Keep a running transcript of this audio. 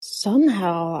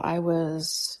somehow I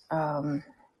was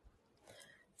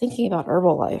thinking about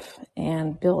Herbalife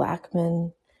and Bill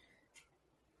Ackman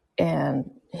and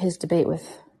his debate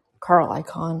with Carl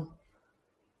Icahn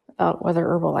about whether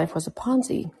Herbalife was a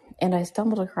Ponzi. And I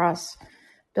stumbled across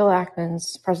Bill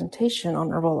Ackman's presentation on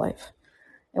Herbalife.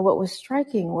 And what was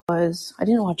striking was, I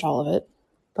didn't watch all of it,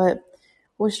 but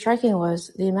what was striking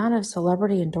was the amount of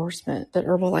celebrity endorsement that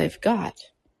Herbalife got.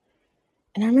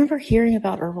 And I remember hearing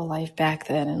about Herbalife back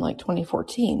then in like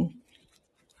 2014,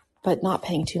 but not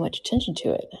paying too much attention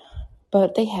to it.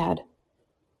 But they had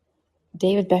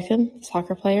David Beckham,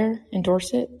 soccer player,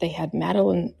 endorse it. They had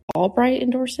Madeleine Albright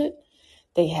endorse it.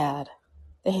 They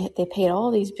paid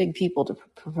all these big people to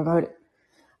promote it.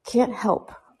 Can't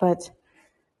help but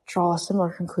draw a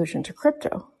similar conclusion to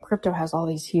crypto. Crypto has all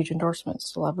these huge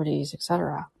endorsements, celebrities,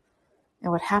 etc.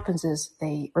 And what happens is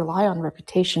they rely on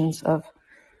reputations of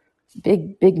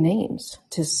big names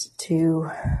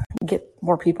to get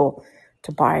more people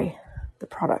to buy the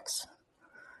products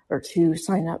or to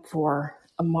sign up for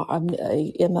a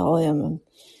MLM,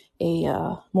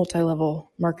 a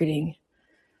multi-level marketing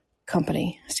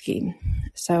company scheme.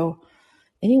 So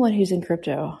anyone who's in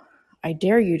crypto, I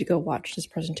dare you to go watch this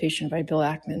presentation by Bill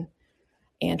Ackman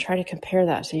and try to compare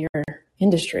that to your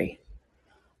industry.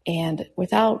 And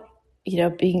without,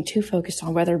 being too focused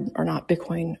on whether or not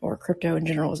Bitcoin or crypto in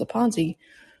general is a Ponzi,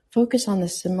 focus on the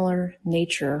similar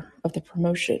nature of the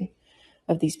promotion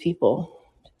of these people.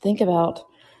 Think about,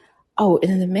 and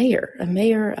then a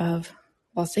mayor of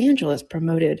Los Angeles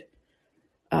promoted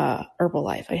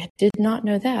Herbalife. I did not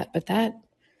know that, but I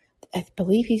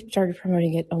believe he started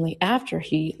promoting it only after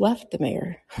he left the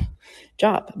mayor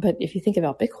job. But if you think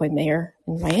about Bitcoin mayor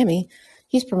in Miami,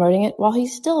 he's promoting it while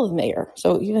he's still the mayor.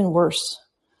 So even worse,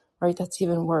 right? That's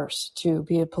even worse to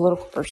be a political person